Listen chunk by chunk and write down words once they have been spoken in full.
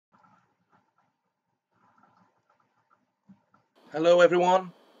Hello,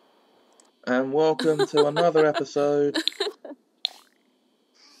 everyone, and welcome to another episode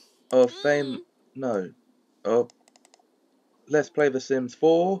of Let's Play The Sims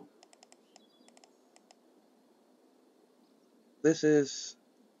 4. This is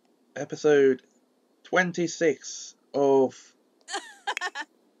episode 26 of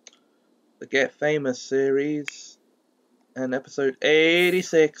the Get Famous series, and episode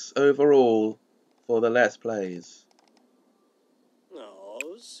 86 overall for the Let's Plays. No,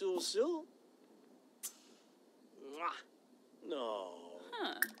 so. No.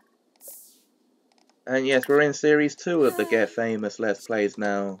 And yes, we're in series 2 of the Get Famous Let's Plays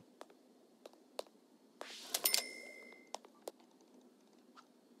now.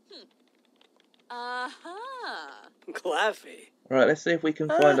 Claffy. Right, let's see if we can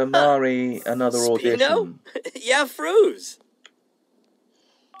find Amari another Spino? audition. Yeah, Fruz.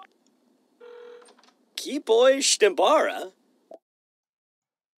 Kipoy Stimbara.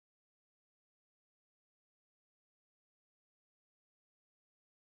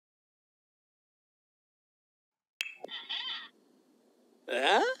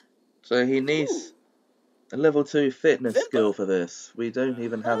 Huh? So he needs a level 2 fitness Vimpa. skill for this. We don't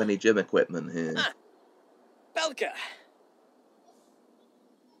even have any gym equipment here. Belka.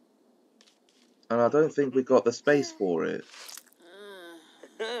 And I don't think we got the space for it.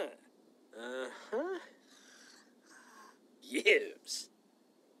 Gibbs.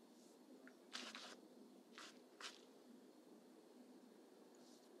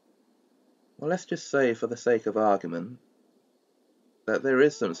 Well, let's just say, for the sake of argument, that there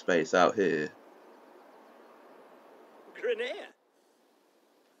is some space out here. Grenade.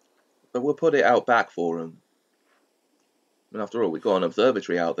 But we'll put it out back for him. I mean, after all, we've got an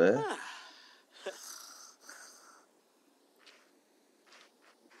observatory out there.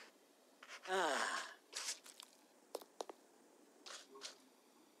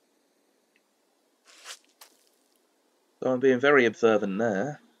 So I'm being very observant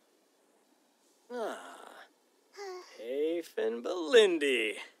there. Hey, Finn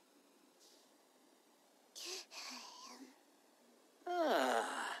Belindy.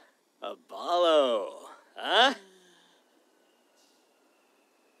 Abalo. Huh?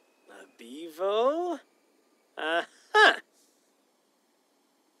 A bevo? Uh-huh.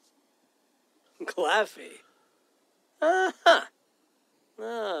 Claffy. Uh-huh.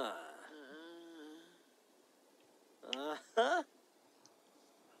 Uh-huh.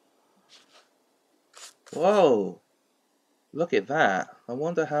 Whoa! Look at that. I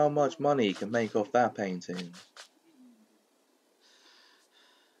wonder how much money you can make off that painting.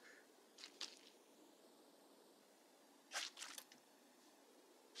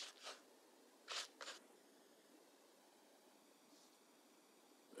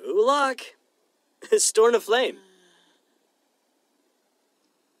 Ulak. Storm of Flame.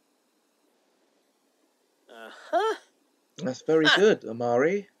 Uh-huh. That's very good,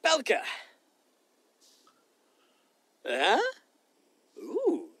 Amari. Belka. Huh?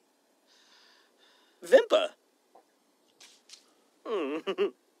 Ooh. Vimpa.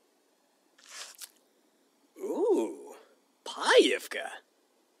 Ooh. Payivka.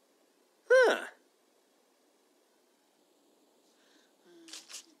 Huh.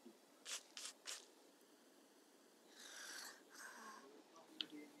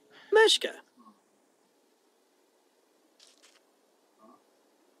 Meshka.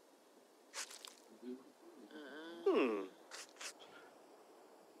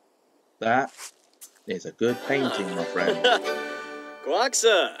 That is a good painting, my friend.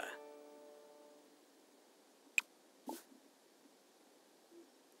 Guaxa.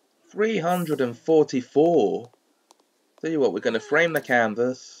 $344. Tell you what, we're going to frame the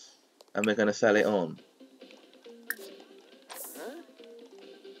canvas and we're going to sell it on.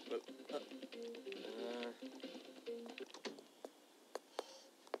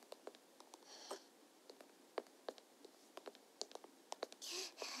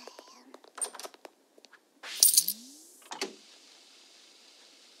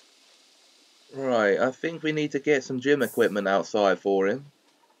 Right, I think we need to get some gym equipment outside for him.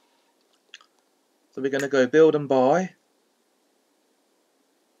 So we're going to go build and buy.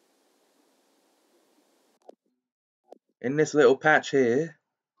 In this little patch here.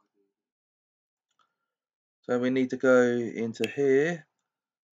 So we need to go into here.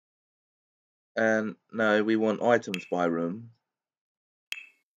 And no, we want items by room.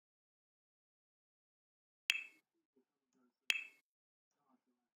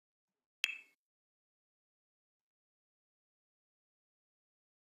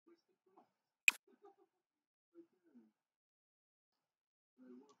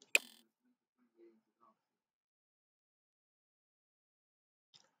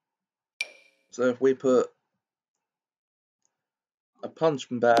 So if we put a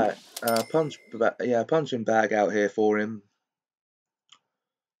punching bag out here for him,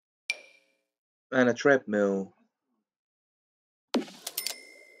 and a treadmill,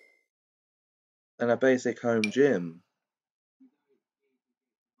 and a basic home gym.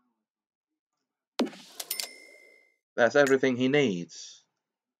 That's everything he needs.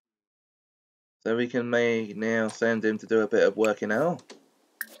 So we can now send him to do a bit of working out.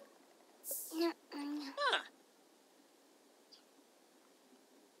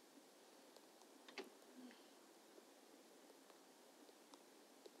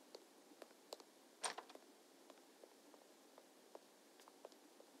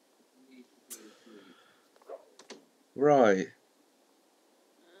 Right.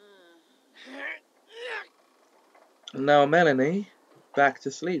 Now Melanie, back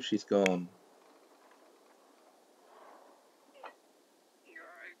to sleep she's gone.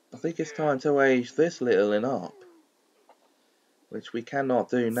 I think it's time to age this little one up. Which we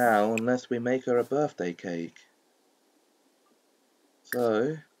cannot do now unless we make her a birthday cake.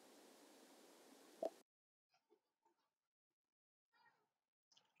 So...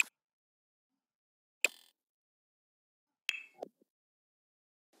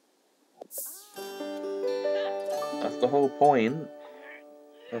 that's the whole point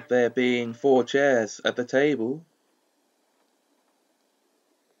of there being 4 chairs at the table.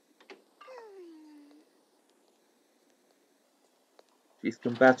 She's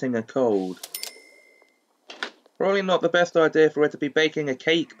combating a cold. Probably not the best idea for her to be baking a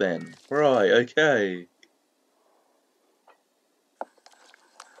cake then. Right, okay.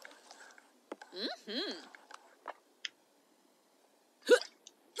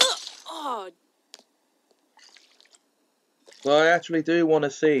 So I actually do want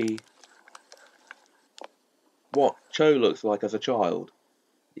to see what Cho looks like as a child.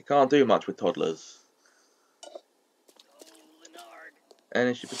 You can't do much with toddlers. And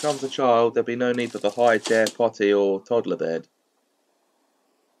if she becomes a child, there'll be no need for the high chair, potty, or toddler bed.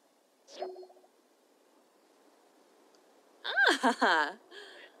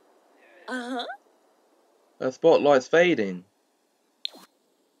 Her spotlight's fading.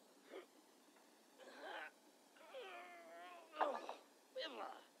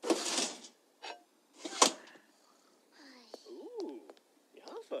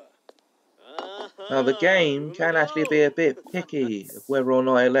 Now the game can actually be a bit picky of whether or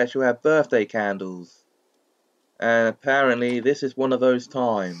not it lets you have birthday candles. And apparently this is one of those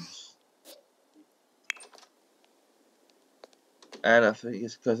times. And I think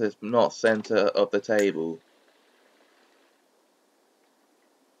it's because it's not center of the table.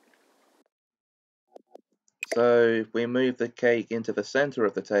 So if we move the cake into the center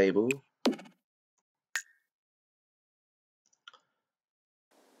of the table,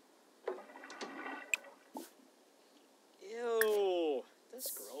 Ew,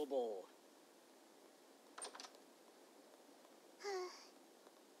 that's grobble.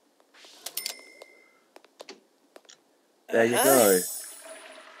 there you go.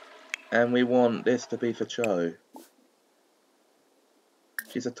 And we want this to be for Cho.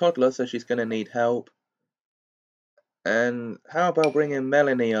 She's a toddler, so she's going to need help. And how about bringing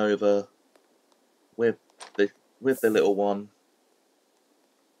Melanie over with the little one?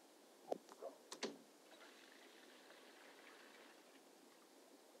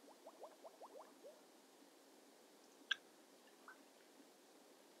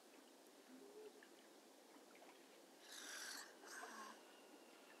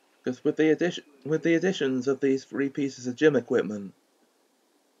 Because with the additions of these 3 pieces of gym equipment,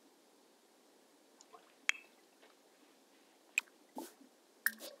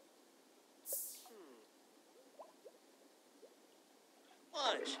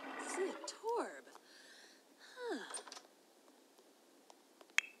 Lunch. Torb.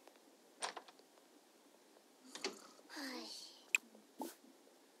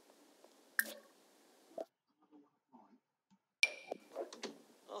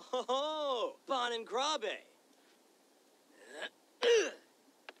 Oh, Bon and Grabe.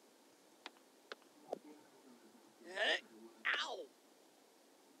 Ow.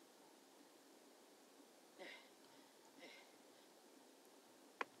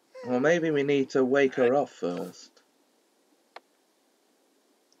 well, maybe we need to wake her up first.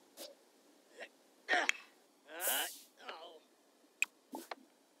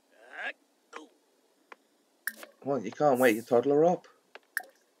 What, you can't wake your toddler up?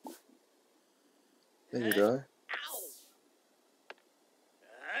 There you go.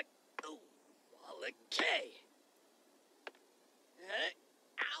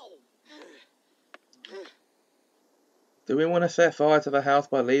 Do we want to set fire to the house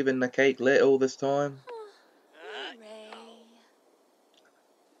by leaving the cake lit all this time?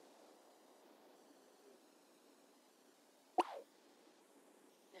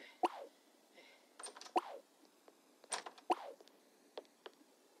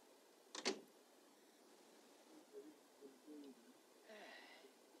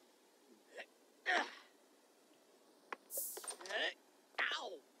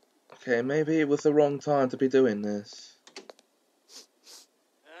 Okay, maybe it was the wrong time to be doing this.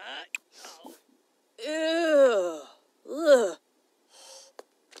 Ew. Ugh.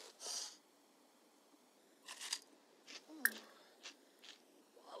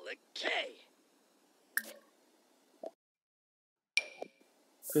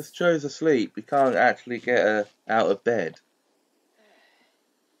 Because Joe's asleep, we can't actually get her out of bed.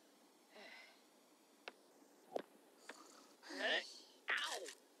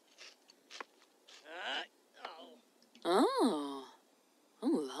 Oh.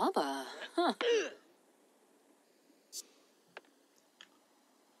 Oh, lava. Huh.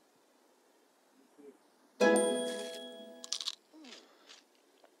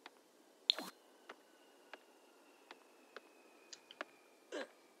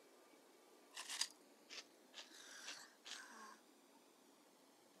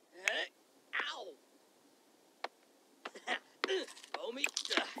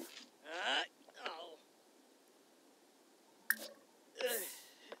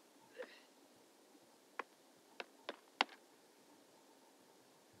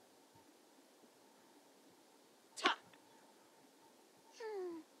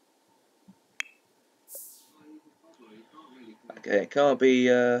 Okay, it can't be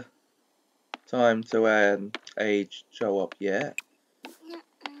time to age Joe up yet.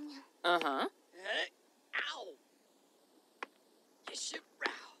 Uh-huh.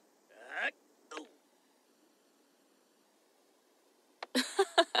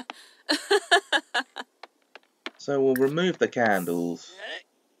 So we'll remove the candles,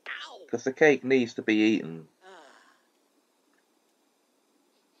 because the cake needs to be eaten.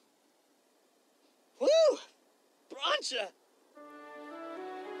 Woo! Brancha!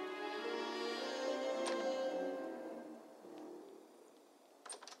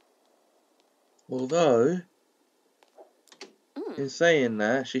 Although, in saying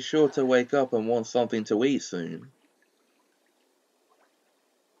that, she's sure to wake up and want something to eat soon.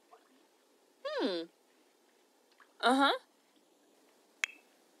 Uh-huh.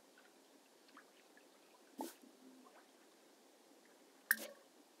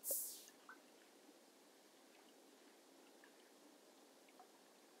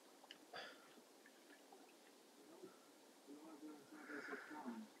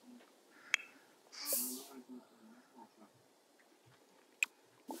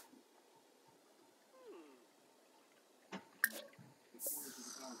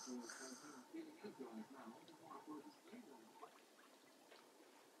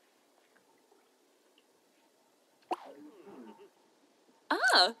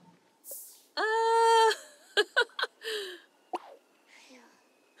 Ah.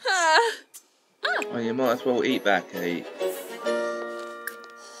 Well, you might as well eat that cake.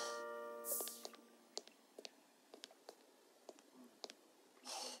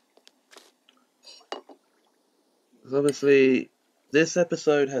 Because obviously, this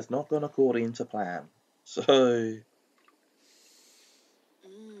episode has not gone according to plan. So,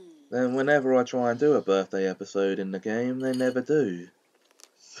 then whenever I try and do a birthday episode in the game, they never do.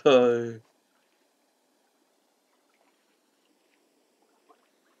 So,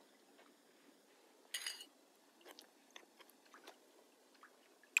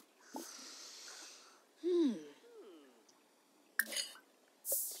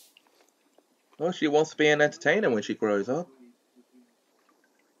 well, she wants to be an entertainer when she grows up.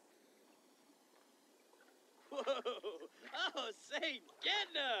 Whoa! Oh, say,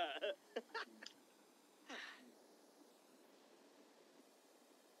 getna!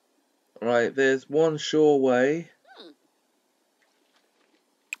 Right, there's one sure way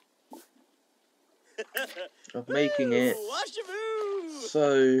of making it Washaboo!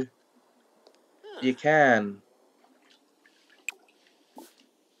 so you can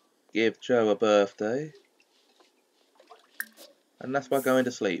give Joe a birthday, and that's by going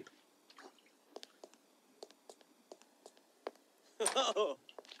to sleep. Oh.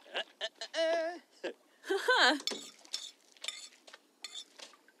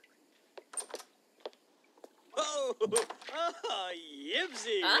 Whoa! Oh,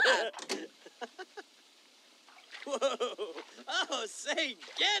 yipsy! Whoa! Oh, say,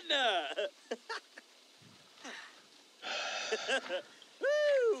 getna!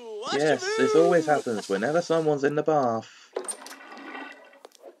 Woo! Yes, this always happens whenever someone's in the bath.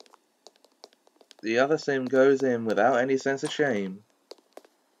 The other sim goes in without any sense of shame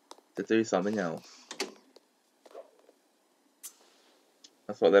to do something else.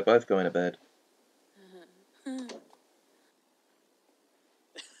 That's why they're both going to bed.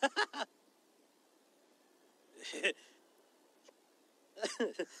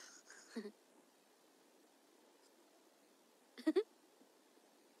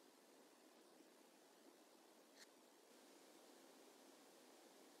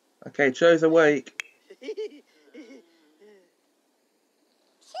 Okay, Joe's awake.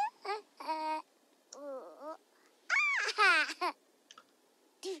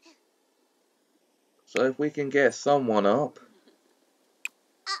 So if we can get someone up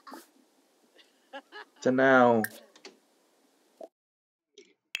to now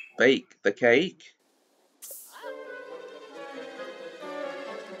bake the cake.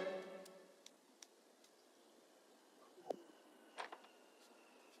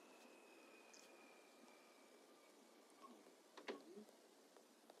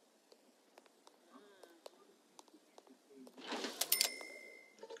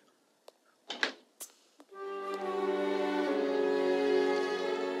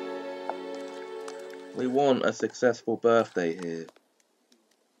 We want a successful birthday here.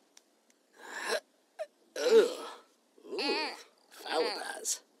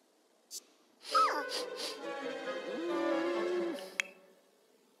 Falabaz.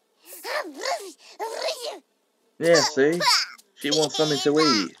 Yeah, see? She wants something to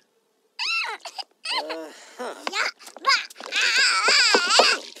eat.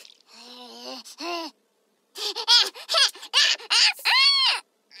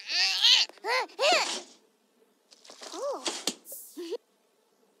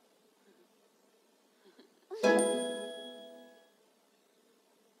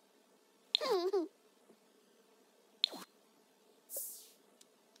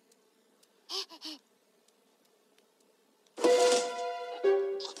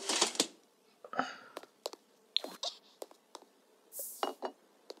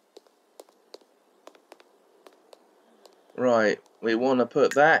 Right, we want to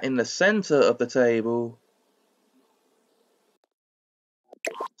put that in the center of the table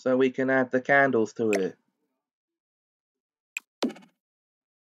so we can add the candles to it.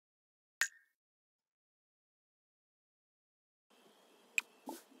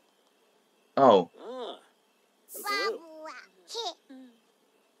 Oh,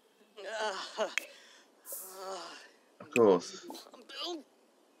 of course.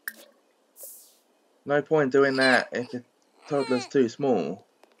 No point doing that if the toddler's too small.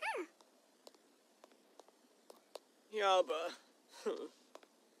 Yabba.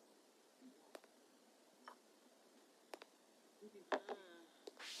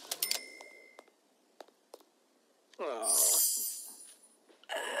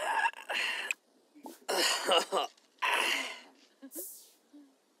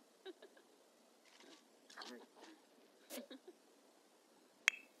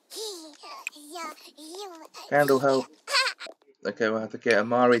 Candle help. Okay, we'll have to get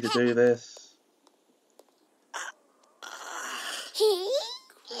Amari to do this.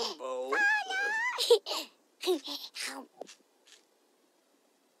 Crumbo.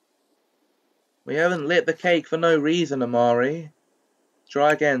 We haven't lit the cake for no reason, Amari.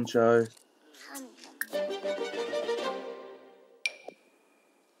 Try again, Joe.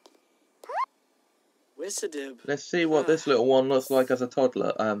 Whissadib. Let's see what this little one looks like as a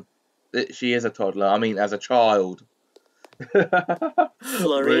toddler. She is a toddler. I mean, as a child.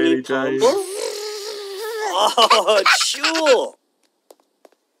 Florini Really, Pumble? James? Oh, chul.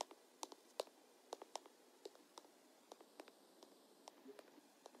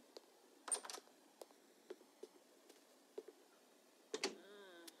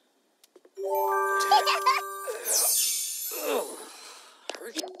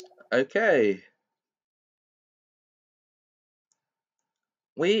 Okay.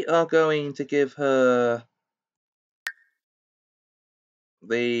 We are going to give her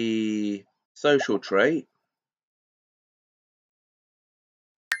the social trait.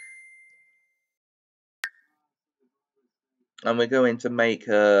 And we're going to make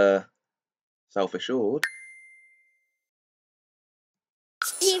her self-assured.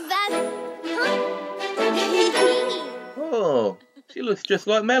 Oh, she looks just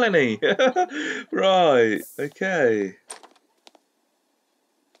like Melanie. Right, okay.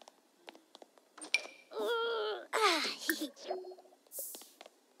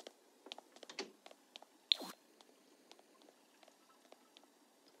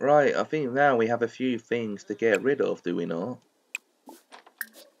 Right, I think now we have a few things to get rid of, do we not?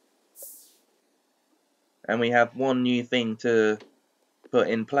 And we have one new thing to put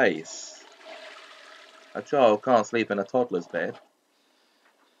in place. A child can't sleep in a toddler's bed.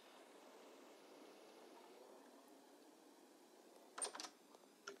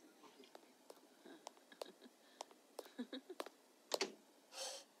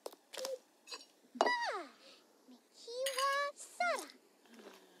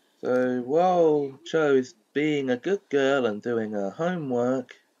 So while Cho is being a good girl and doing her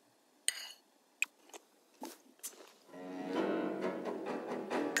homework,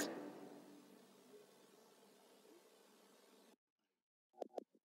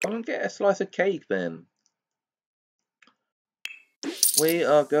 come and get a slice of cake then. We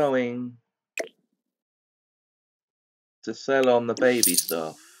are going to sell on the baby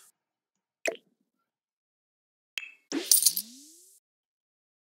stuff.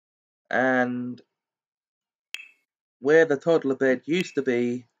 And where the toddler bed used to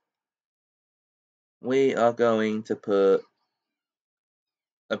be, we are going to put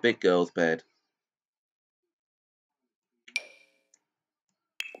a big girl's bed.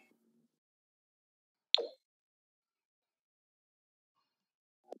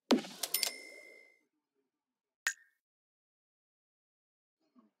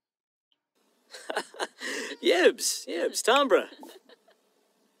 Yibs, Tombra.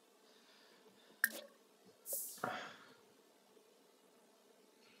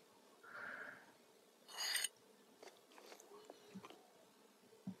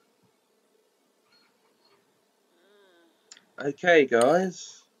 Okay,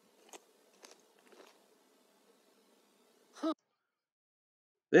 guys.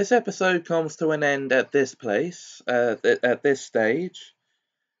 This episode comes to an end at this place, at this stage.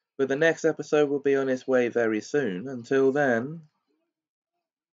 But the next episode will be on its way very soon. Until then,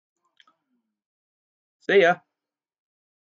 see ya.